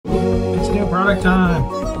new product time.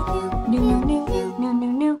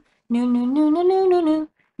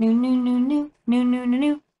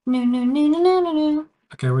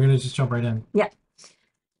 Okay, we're gonna just jump right in. Yeah.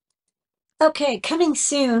 Okay, coming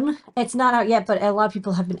soon. It's not out yet, but a lot of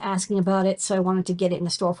people have been asking about it, so I wanted to get it in the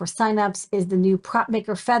store for signups. Is the new Prop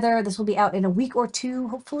Maker Feather. This will be out in a week or two,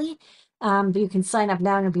 hopefully. But you can sign up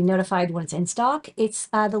now and you'll be notified when it's in stock. It's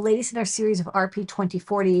the latest in our series of RP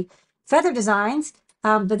 2040 feather designs.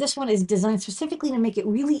 But this one is designed specifically to make it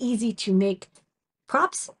really easy to make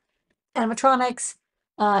props, animatronics,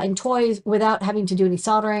 and toys without having to do any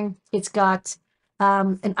soldering. It's got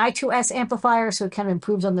an I2C amplifier, so it kind of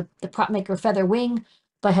improves on the Prop Maker Feather wing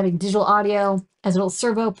by having digital audio as a little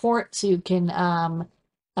servo port, so you can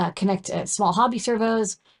connect small hobby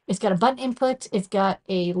servos. It's got a button input. It's got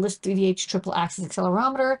a List 3DH triple axis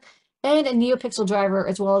accelerometer and a NeoPixel driver,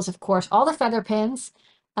 as well as, of course, all the feather pins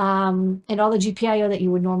and all the GPIO that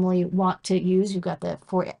you would normally want to use. You've got the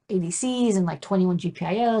 4 ADCs and like 21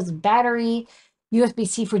 GPIOs and battery,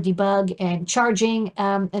 USB-C for debug and charging.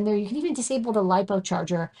 And there you can even disable the LiPo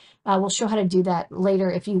charger. We'll show how to do that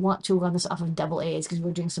later if you want to run this off of AA, because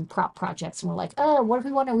we're doing some prop projects and we're like, oh, what if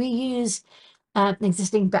we want to reuse an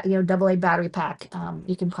existing AA battery pack?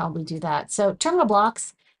 You can probably do that. So terminal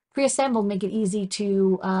blocks, pre-assembled, make it easy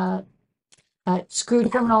to screw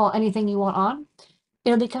terminal anything you want on.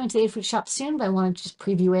 It'll be coming to the Adafruit shop soon, but I want to just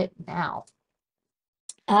preview it now.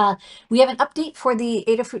 We have an update for the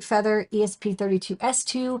Adafruit Feather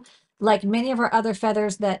ESP32S2. Like many of our other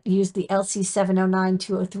feathers that use the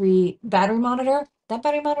LC709203 battery monitor, that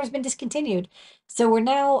battery monitor has been discontinued. So we're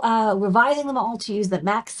now revising them all to use the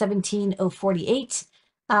MAX 17048.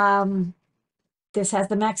 This has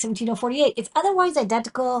the MAX 17048. It's otherwise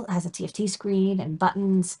identical. It has a TFT screen and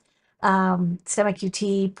buttons, Stemma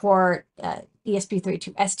QT port,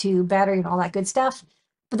 ESP32S2 battery, and all that good stuff.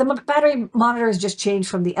 But the battery monitor has just changed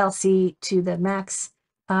from the LC to the Max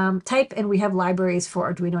type, and we have libraries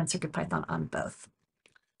for Arduino and CircuitPython on both.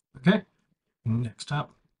 Okay, next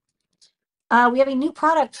up. We have a new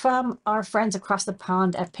product from our friends across the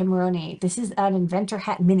pond at Pimoroni. This is an Inventor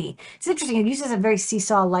Hat Mini. It's interesting. It uses a very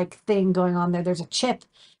seesaw-like thing going on there. There's a chip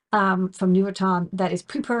from Nuvoton that is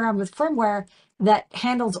pre-programmed with firmware that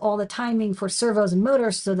handles all the timing for servos and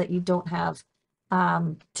motors so that you don't have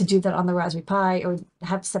to do that on the Raspberry Pi or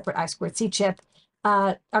have separate I2C chip.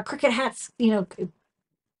 Our Cricut hat's,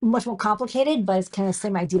 much more complicated, but it's kind of the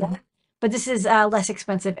same idea. But this is less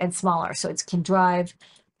expensive and smaller, so it can drive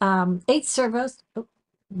 8 servos. Oh,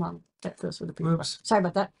 well, those were the previous. Sorry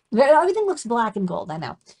about that. Everything looks black and gold, I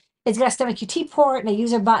know. It's got a Stemma QT port and a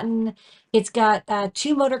user button. It's got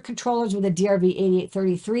 2 motor controllers with a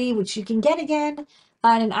DRV8833, which you can get again,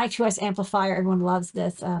 and an I2C amplifier. Everyone loves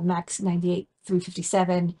this, Max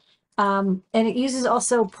 98357. And it uses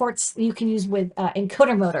also ports you can use with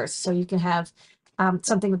encoder motors. So you can have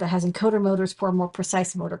something that has encoder motors for more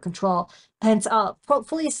precise motor control. And it's a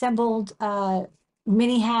fully assembled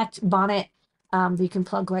mini hat bonnet that you can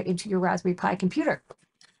plug right into your Raspberry Pi computer.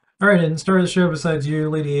 All right, and the start of the show, besides you,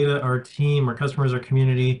 Lady Ada, our team, our customers, our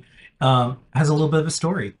community, has a little bit of a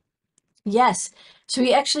story. Yes. So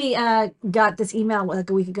we actually got this email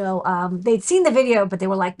like a week ago. They'd seen the video, but they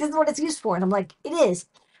were like, this is what it's used for. And I'm like, it is.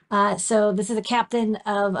 So this is a captain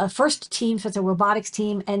of a first team, so it's a robotics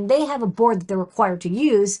team, and they have a board that they're required to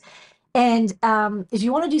use. And if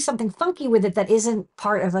you want to do something funky with it that isn't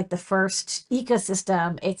part of like the first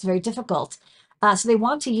ecosystem, it's very difficult. So they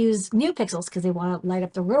want to use NeoPixels because they want to light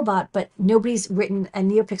up the robot, but nobody's written a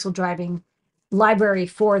NeoPixel driving library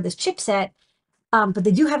for this chipset. But they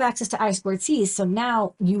do have access to I2C, so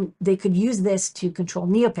now they could use this to control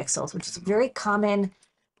NeoPixels, which is a very common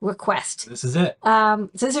request. This is it. So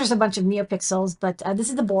this is a bunch of NeoPixels, but this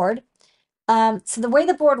is the board. So the way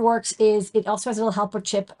the board works is it also has a little helper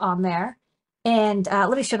chip on there. And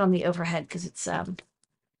let me show it on the overhead because it's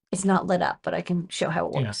not lit up, but I can show how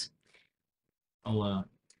it works. Yeah. I'll,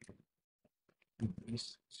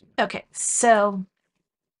 okay, so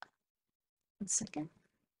 1 second.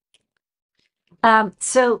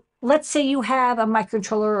 So let's say you have a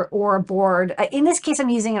microcontroller or a board. In this case, I'm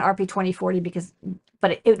using an RP 2040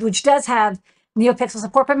 which does have NeoPixel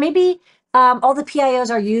support, but maybe all the PIOs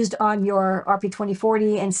are used on your RP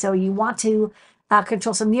 2040, and so you want to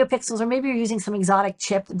control some NeoPixels, or maybe you're using some exotic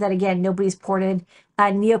chip that, again, nobody's ported a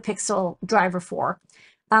NeoPixel driver for.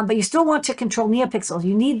 But you still want to control NeoPixels.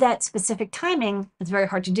 You need that specific timing. It's very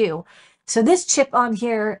hard to do. So this chip on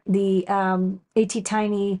here, the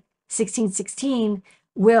ATtiny 1616,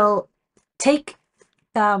 will take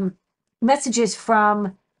messages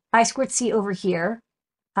from I2C over here,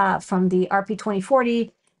 from the RP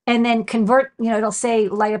 2040, and then convert, it'll say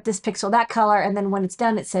light up this pixel, that color. And then when it's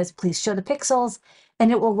done, it says, please show the pixels,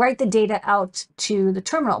 and it will write the data out to the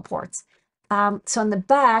terminal ports. So on the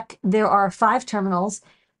back, there are 5 terminals.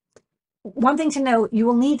 One thing to note, you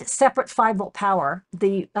will need separate 5-volt power.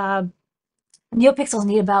 The NeoPixels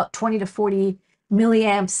need about 20 to 40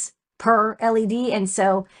 milliamps per LED. And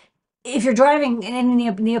so if you're driving in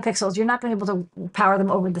any NeoPixels, you're not going to be able to power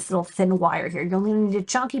them over this little thin wire here. You'll need a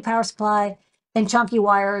chunky power supply and chunky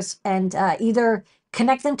wires, and either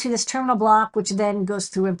connect them to this terminal block, which then goes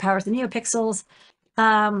through and powers the NeoPixels,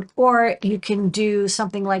 or you can do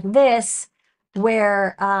something like this,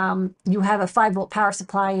 where you have a 5-volt power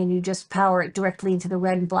supply and you just power it directly into the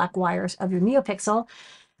red and black wires of your NeoPixel.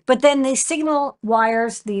 But then the signal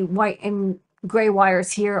wires, the white and gray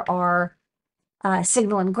wires here, are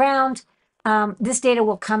signal and ground. This data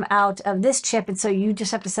will come out of this chip, and so you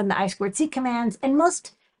just have to send the I2C commands. And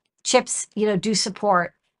most chips, do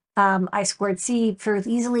support I2C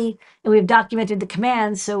fairly easily, and we've documented the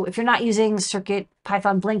commands. So if you're not using Circuit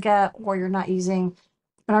Python Blinka, or you're not using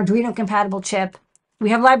an Arduino compatible chip,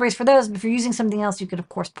 we have libraries for those. But if you're using something else, you could of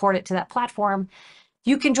course port it to that platform.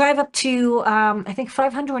 You can drive up to, I think,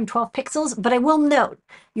 512 pixels, but I will note,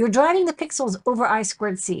 you're driving the pixels over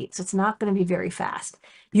I2C, so it's not going to be very fast.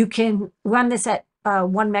 You can run this at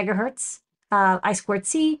 1 megahertz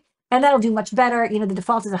I2C, and that'll do much better. The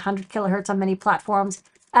default is 100 kilohertz on many platforms.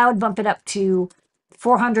 I would bump it up to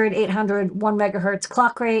 400, 800, 1 megahertz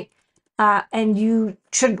clock rate. And you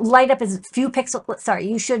should light up as few pixels,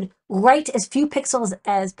 you should write as few pixels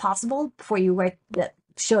as possible before you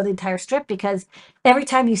show the entire strip, because every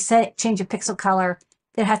time you change a pixel color,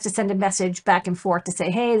 it has to send a message back and forth to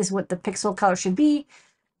say, hey, this is what the pixel color should be.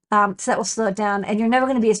 So that will slow it down, and you're never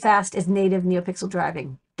going to be as fast as native NeoPixel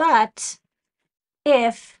driving. But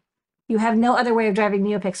if you have no other way of driving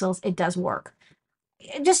NeoPixels, it does work.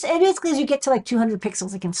 Basically, as you get to like 200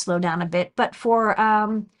 pixels, it can slow down a bit. But for,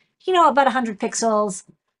 about 100 pixels,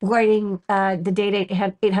 writing the data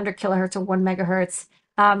at 800 kilohertz or 1 megahertz,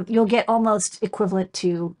 you'll get almost equivalent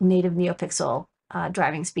to native NeoPixel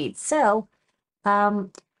driving speeds. So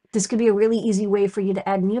this could be a really easy way for you to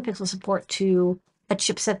add NeoPixel support to a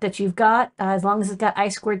chipset that you've got, as long as it's got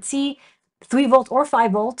I2C, 3-volt or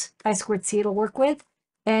 5-volt I2C it'll work with.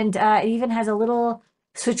 And it even has a little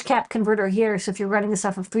switch cap converter here. So if you're running this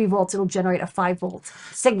off of 3 volts, it'll generate a 5-volt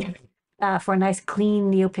signal for a nice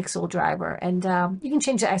clean NeoPixel driver. And you can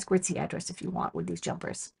change the I2C address if you want with these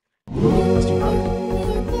jumpers. Interesting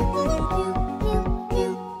product.